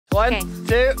One,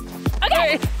 okay. 2,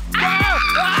 okay. 3. Ah!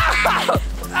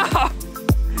 Ah!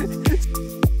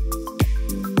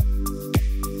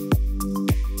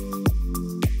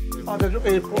 Oh, the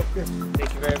airport, yes.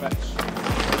 Thank you very much.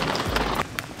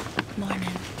 Morning.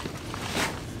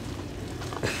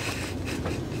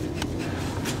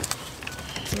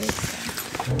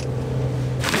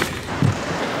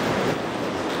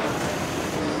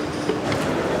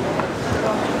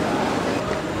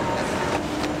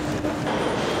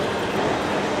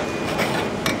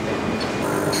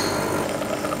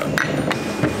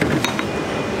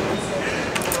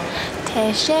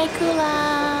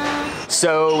 Teşekkürler.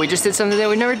 So we just did something that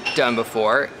we've never done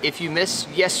before. If you missed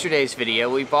yesterday's video,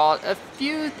 we bought a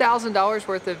few $1,000s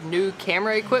worth of new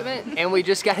camera equipment and we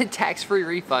just got a tax-free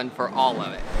refund for all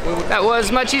of it. That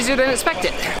was much easier than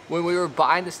expected. When we were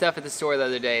buying the stuff at the store the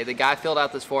other day, the guy filled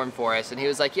out this form for us and he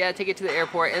was like, yeah, take it to the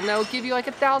airport and they'll give you like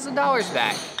 $1,000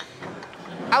 back.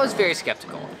 I was very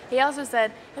skeptical. He also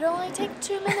said, it'll only take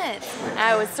 2 minutes.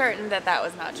 I was certain that that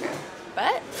was not true.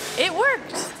 But it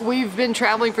worked. We've been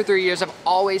traveling for 3 years. I've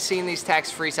always seen these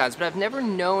tax-free signs, but I've never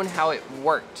known how it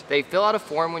worked. They fill out a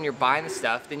form when you're buying the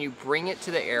stuff, then you bring it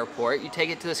to the airport, you take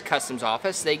it to this customs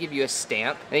office, they give you a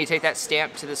stamp, and you take that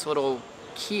stamp to this little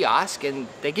kiosk and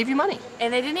they give you money.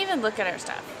 And they didn't even look at our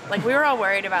stuff. Like we were all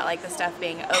worried about like the stuff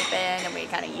being open and we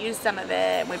kind of used some of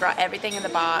it and we brought everything in the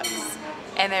box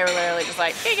and they were literally just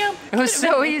like, here you go. It was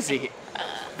so easy.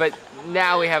 But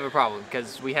now we have a problem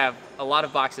because we have a lot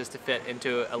of boxes to fit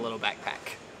into a little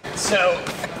backpack. So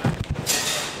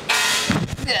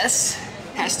this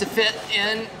has to fit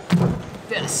in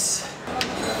this.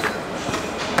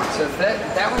 So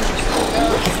that one's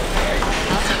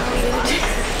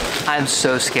I'm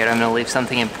so scared I'm gonna leave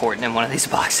something important in one of these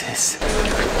boxes.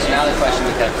 So now the question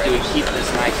becomes, do we keep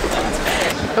this nice balance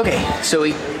bag? Okay, so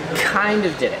we kind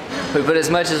of did it. We put as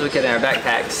much as we could in our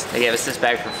backpacks. They gave us this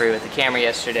bag for free with the camera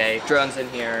yesterday, drones in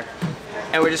here,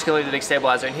 and we're just gonna leave the big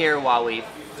stabilizer in here while we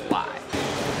fly.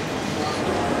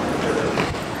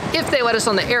 If they let us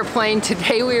on the airplane,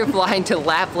 today we are flying to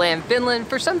Lapland, Finland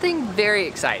for something very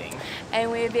exciting. And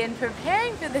we've been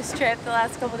preparing for this trip the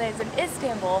last couple days in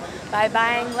Istanbul by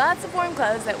buying lots of warm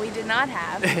clothes that we did not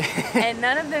have, and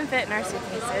none of them fit in our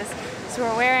suitcases, so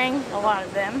we're wearing a lot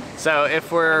of them. So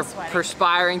if we're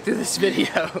perspiring through this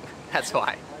video, that's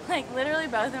why. Like literally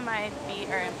both of my feet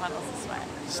are in puddles of sweat.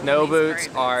 Snow boots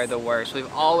are the worst.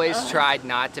 We've always tried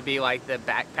not to be like the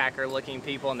backpacker looking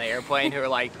people in the airplane who are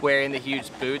like wearing the huge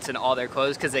boots and all their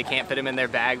clothes because they can't fit them in their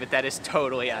bag, but that is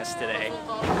totally us today.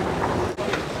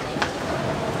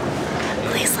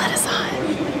 Please let us on.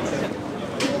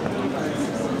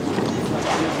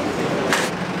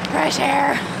 Fresh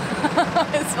air.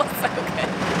 It smells so good.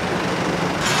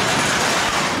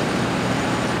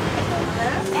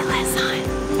 They let us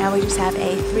on. Now we just have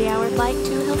a 3-hour flight to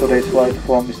Helsinki. Today's flight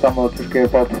from Istanbul, Turkey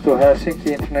airport to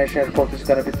Helsinki International Airport is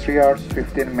going to be 3 hours,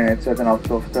 15 minutes at an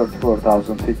altitude of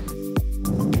 34,000 feet.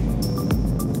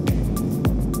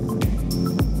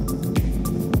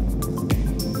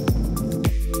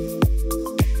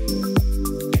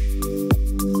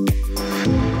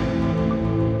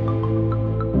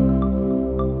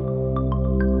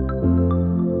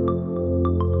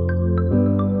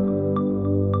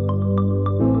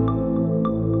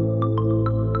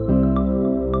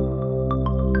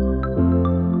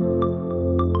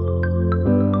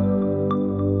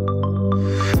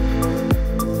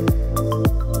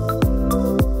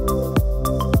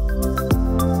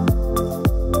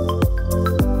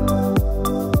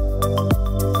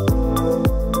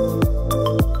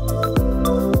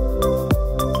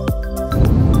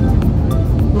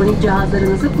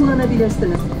 Cihazlarınızı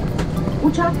kullanabilirsiniz.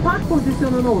 Uçak park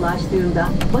pozisyonuna ulaştığında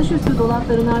başüstü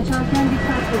dolaplarını açarken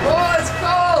dikkatli olun. Oh, it's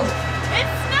cold! It's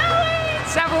snowing!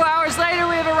 Several hours later,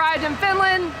 we have arrived in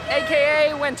Finland,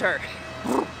 aka winter.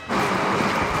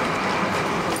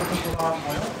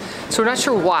 So we're not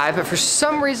sure why, but for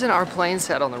some reason our plane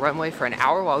sat on the runway for an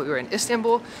hour while we were in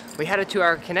Istanbul. We had a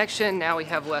 2-hour connection. Now we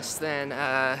have less than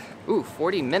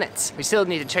 40 minutes. We still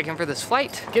need to check in for this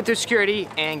flight, get through security,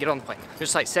 and get on the plane.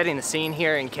 Just like setting the scene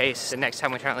here in case the next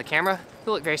time we turn on the camera,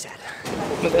 we'll look very sad.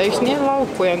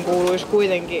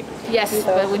 Yes,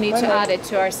 but we need to add it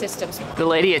to our systems. The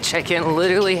lady at check-in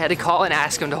literally had to call and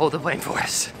ask him to hold the plane for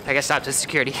us. I got stopped at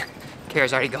security.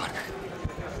 Kara's already gone.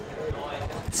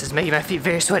 This is making my feet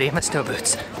very sweaty in my snow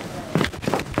boots.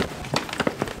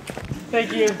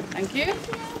 Thank you. Thank you.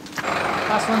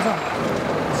 Last one's on.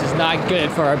 This is not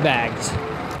good for our bags.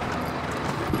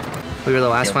 We were the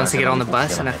last ones to get on the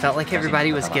bus, and I felt like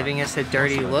everybody was giving us a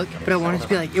dirty look, but I wanted to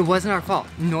be like, it wasn't our fault.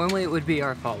 Normally it would be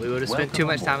our fault. We would have spent too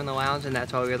much time in the lounge, and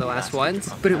that's why we were the last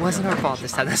ones, but it wasn't our fault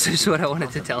this time. That's just what I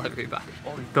wanted to tell everybody.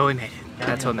 But we made it.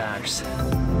 That's what matters.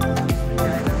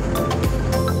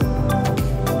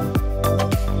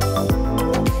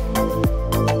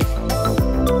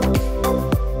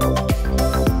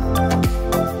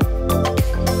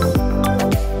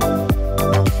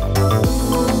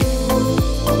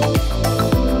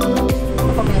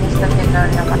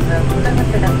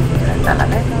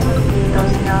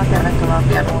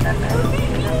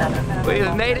 We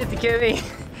have made it to Kemi,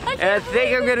 and I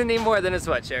think I'm gonna need more than a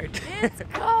sweatshirt. It's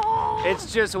cold.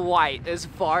 It's just white as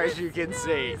far as you can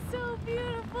see. It's so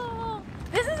beautiful.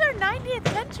 This is our 90th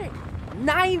country.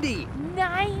 90!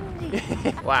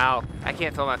 90. Wow, I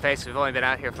can't feel my face. We've only been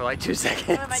out here for like 2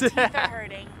 seconds. My teeth are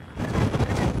hurting.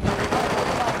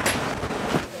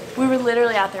 We were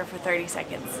literally out there for 30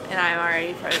 seconds and I'm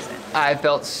already frozen. I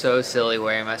felt so silly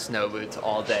wearing my snow boots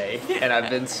all day, and I've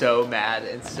been so mad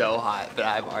and so hot, but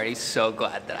I'm already so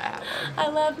glad that I have them. I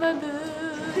love my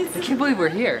boots. I can't believe we're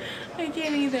here. I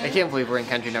can't either. I can't believe we're in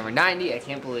country number 90. I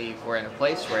can't believe we're in a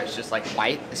place where it's just like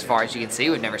white as far as you can see.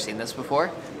 We've never seen this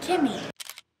before. Kemi.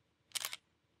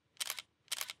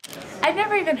 I've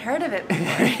never even heard of it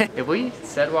before. Have we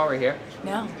said while we're here?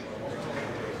 No.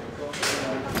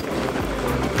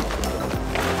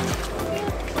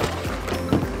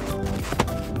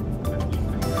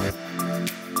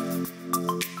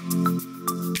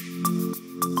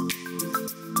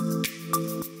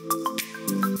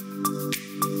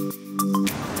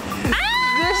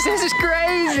 This is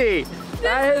crazy.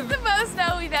 This is the most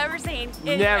snow we've ever seen.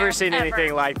 Never seen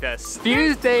anything like this.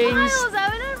 Few things piles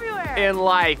of it everywhere. in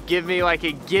life give me like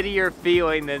a giddier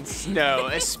feeling than snow,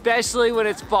 especially when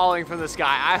it's falling from the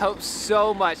sky. I hope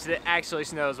so much that it actually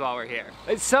snows while we're here.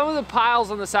 Some of the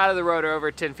piles on the side of the road are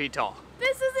over 10 feet tall.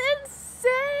 This is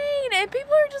insane. And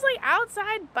people are just like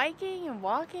outside biking and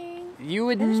walking. You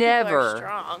would Those people are never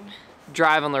strong.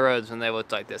 drive on the roads when they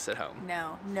looked like this at home.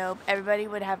 No, nope. Everybody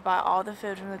would have bought all the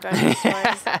food from the grocery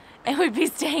stores and would be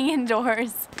staying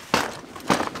indoors.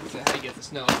 Is that how you get the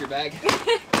snow off your bag?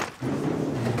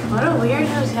 What a weird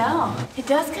hotel. It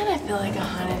does kind of feel like a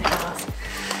haunted house.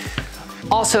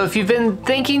 Also, if you've been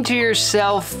thinking to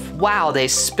yourself, wow, they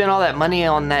spent all that money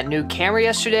on that new camera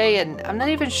yesterday, and I'm not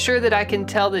even sure that I can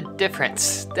tell the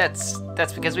difference. That's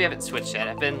because we haven't switched yet.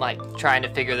 I've been like trying to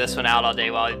figure this one out all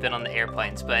day while we've been on the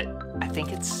airplanes, but I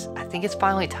think it's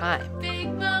finally time.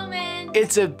 Big moment.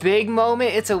 It's a big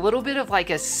moment. It's a little bit of like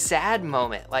a sad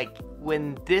moment. Like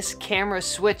when this camera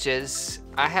switches,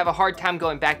 I have a hard time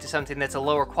going back to something that's a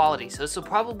lower quality. So this will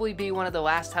probably be one of the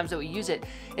last times that we use it.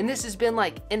 And this has been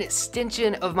like an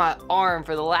extension of my arm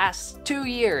for the last 2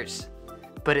 years.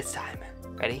 But it's time.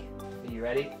 Ready? Are you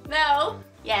ready? No.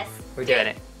 Yes. We're doing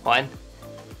it. 1,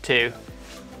 2.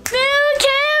 New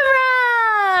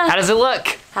camera! How does it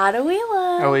look? How do we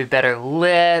look? Are we better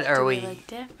lit? Do we look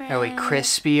different? Are we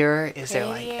crispier? Is there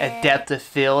like a depth of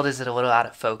field? Is it a little out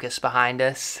of focus behind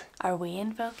us? Are we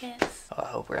in focus? Oh, I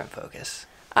hope we're in focus.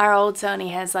 Our old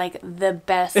Sony has like the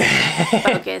best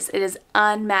focus. It is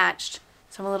unmatched.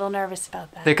 So I'm a little nervous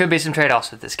about that. There could be some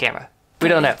trade-offs with this camera. We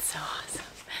don't know. It's so awesome.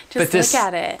 Just look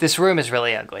at it. This room is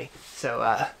really ugly. So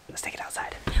let's take it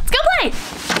outside. Let's go play!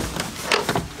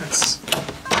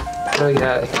 How do we get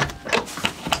out of here?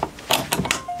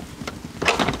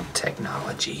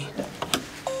 Technology.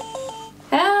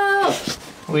 Help!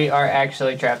 We are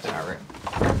actually trapped in our room.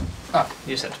 Oh,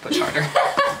 you just have to push harder.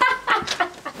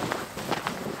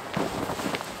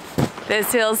 This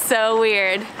feels so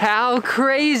weird. How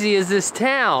crazy is this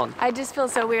town? I just feel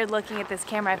so weird looking at this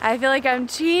camera. I feel like I'm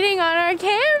cheating on our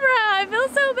camera. I feel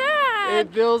so bad.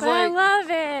 It feels but like I love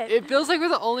it. It feels like we're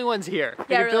the only ones here.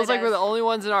 Yeah, it really feels like does. we're the only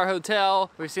ones in our hotel.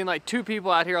 We've seen like 2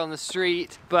 people out here on the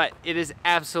street, but it is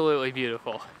absolutely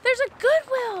beautiful. There's a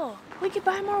Goodwill. We could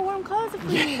buy more warm clothes if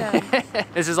we need them.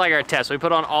 This is like our test. We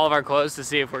put on all of our clothes to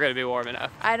see if we're gonna be warm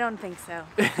enough. I don't think so.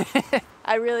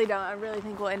 I really don't. I really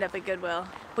think we'll end up at Goodwill.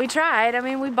 We tried. I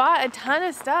mean, we bought a ton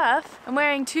of stuff. I'm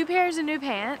wearing 2 pairs of new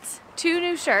pants, 2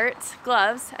 new shirts,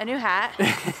 gloves, a new hat,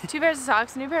 2 pairs of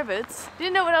socks, a new pair of boots.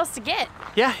 Didn't know what else to get.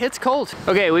 Yeah, it's cold.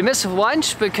 Okay, we missed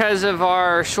lunch because of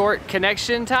our short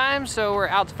connection time, so we're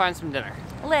out to find some dinner.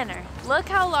 Leonard, look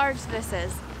how large this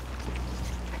is.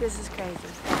 This is crazy.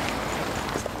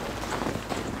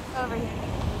 Over here.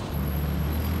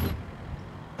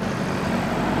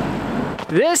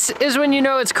 This is when you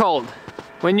know it's cold.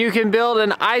 When you can build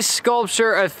an ice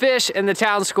sculpture of fish in the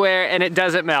town square and it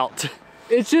doesn't melt.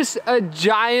 It's just a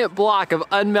giant block of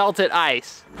unmelted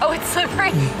ice. Oh, it's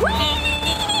slippery.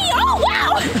 Oh, wow!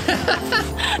 Ow!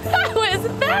 That was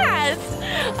fast.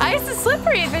 Ice is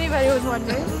slippery, if anybody was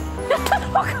wondering.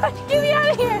 Oh God, get me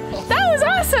out of here. That was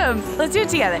awesome. Let's do it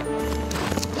together.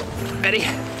 Ready?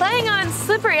 Playing on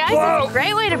slippery ice is a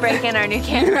great way to break in our new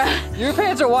camera. Your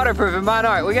pants are waterproof and mine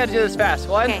aren't. We gotta do this fast.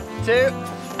 One, two,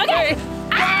 okay. Three.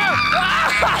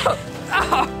 Ah!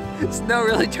 Oh! Snow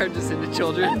really turns us into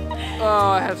children. Oh,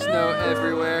 I have snow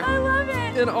everywhere. I love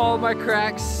it. In all my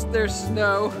cracks, there's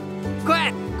snow.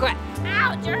 Quit! Quit!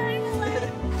 Ouch, you're hurting my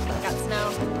leg. Got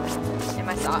snow in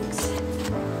my socks.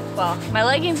 Well, my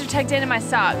leggings are tucked into my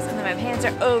socks and then my pants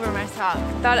are over my socks.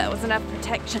 Thought it was enough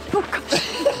protection. Oh gosh.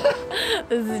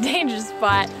 This is a dangerous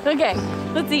spot. Okay,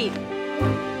 let's eat.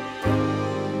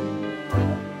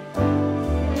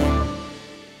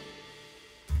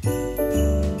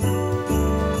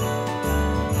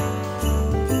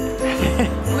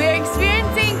 We're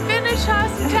experiencing Finnish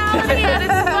hospitality at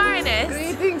its finest.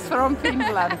 Greetings from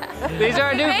Finland. These are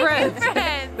our new friends.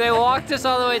 They walked us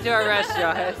all the way to our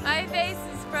restaurant. My face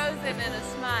is frozen in a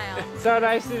smile. So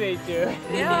nice to meet you.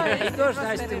 Yeah, it was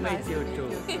nice to meet you too.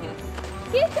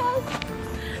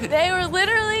 They were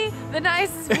literally the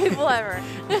nicest people ever.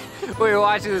 We were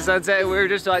watching the sunset and we were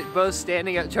just like both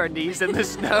standing up to our knees in the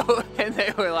snow and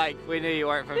they were like, we knew you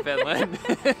weren't from Finland.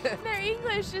 Their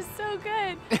English is so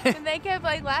good. And they kept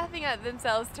like laughing at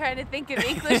themselves trying to think of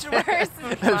English words.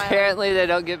 Apparently they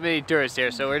don't get many tourists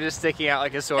here, so we're just sticking out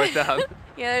like a sore thumb.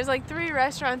 Yeah, there's like 3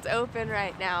 restaurants open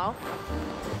right now.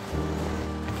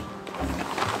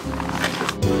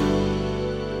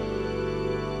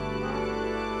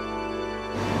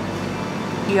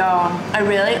 Y'all, I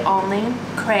really only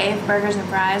crave burgers and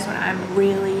fries when I'm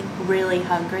really, really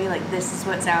hungry. Like this is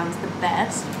what sounds the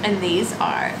best. And these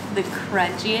are the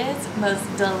crunchiest, most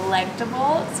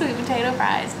delectable sweet potato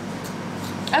fries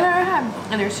I've ever had.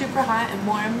 And they're super hot and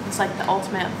warm. It's like the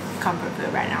ultimate comfort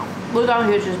food right now. Look how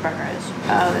huge this burger is.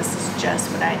 Oh, this is just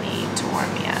what I need to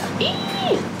warm me up.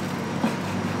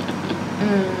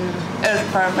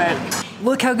 It's perfect.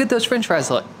 Look how good those french fries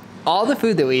look. All the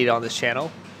food that we eat on this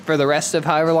channel, for the rest of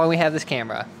however long we have this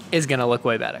camera, is gonna look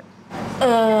way better.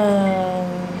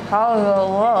 How does it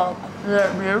look? Is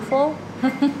it beautiful?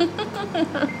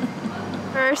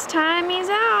 First time he's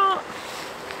out.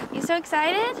 You so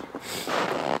excited?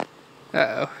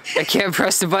 Uh-oh, I can't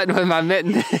press the button with my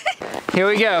mitten. Here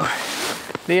we go.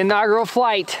 The inaugural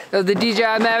flight of the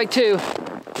DJI Mavic 2.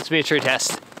 This will be a true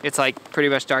test. It's like pretty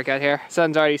much dark out here.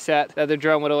 Sun's already set. The other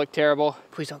drone would have looked terrible.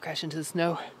 Please don't crash into the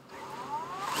snow.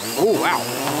 Oh, wow.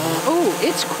 Oh,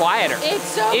 it's quieter. It's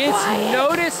so quiet. It's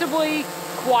noticeably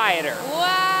quieter.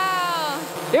 Wow.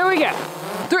 Here we go.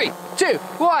 3, 2,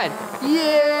 1.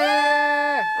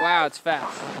 Yeah! Wow, it's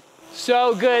fast.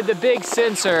 So good, the big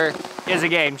sensor is a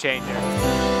game changer.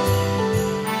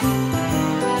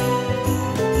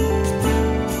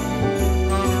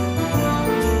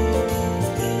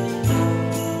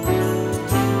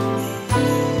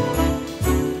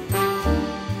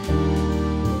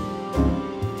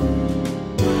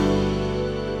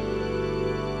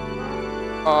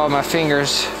 Oh, my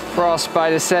fingers.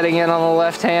 Frostbite is setting in on the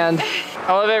left hand.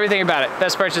 I love everything about it.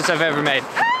 Best purchase I've ever made.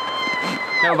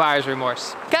 No buyer's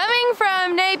remorse. Coming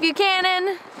from Nate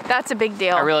Buchanan, that's a big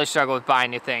deal. I really struggle with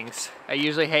buying new things. I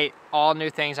usually hate all new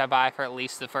things I buy for at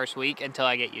least the first week until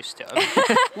I get used to them.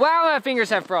 Wow, my fingers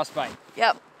have frostbite.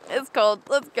 Yep, it's cold.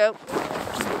 Let's go.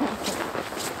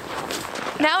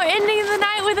 Now we're ending the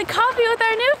night with a coffee with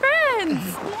our new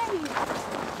friends.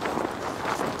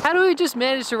 How do we just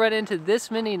manage to run into this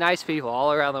many nice people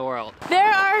all around the world?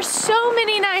 There are so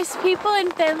many nice people in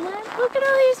Finland. Look at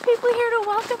all these people here to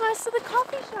welcome us to the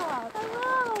coffee shop.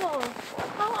 Hello,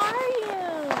 how are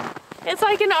you? It's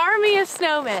like an army of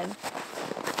snowmen.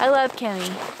 I love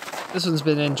Kemi. This one's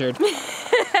been injured.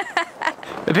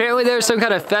 Apparently there was some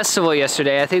kind of festival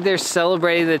yesterday. I think they're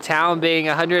celebrating the town being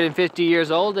 150 years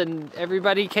old and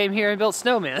everybody came here and built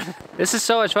snowmen. This is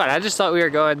so much fun. I just thought we were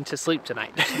going to sleep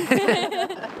tonight.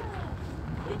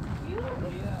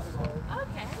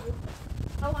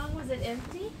 How long was it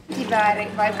empty?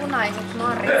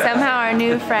 Somehow our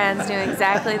new friends knew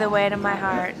exactly the way to my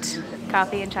heart.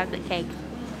 Coffee and chocolate cake.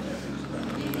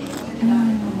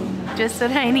 Just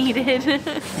what I needed.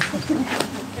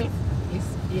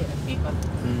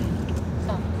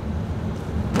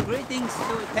 Greetings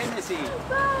to Tennessee.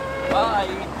 Bye. Bye.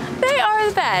 They are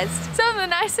the best. Some of the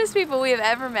nicest people we have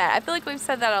ever met. I feel like we've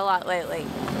said that a lot lately.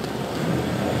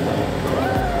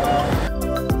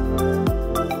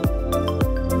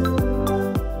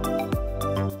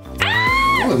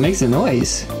 Oh, it makes a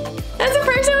noise. That's the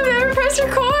first time I've ever pressed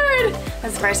record.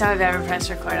 That's the first time I've ever pressed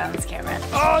record on this camera.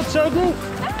 Oh, it's so good.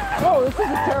 Oh, this is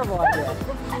a terrible idea.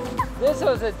 This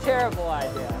was a terrible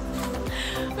idea.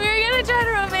 We were gonna try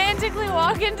to romantically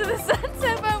walk into the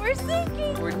sunset, but we're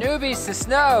sinking. We're newbies to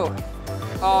snow.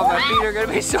 Oh, my feet are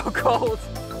gonna be so cold.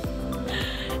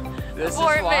 This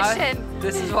Abort is why, mission.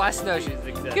 This is why snowshoes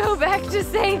exist. Go back to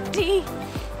safety.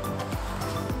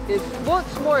 It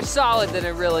looks more solid than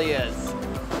it really is.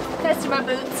 Test my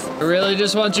boots. I really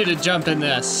just want you to jump in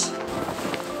this.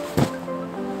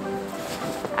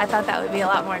 I thought that would be a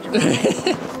lot more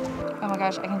dramatic. Oh my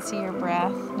gosh, I can see your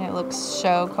breath and it looks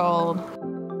so cold.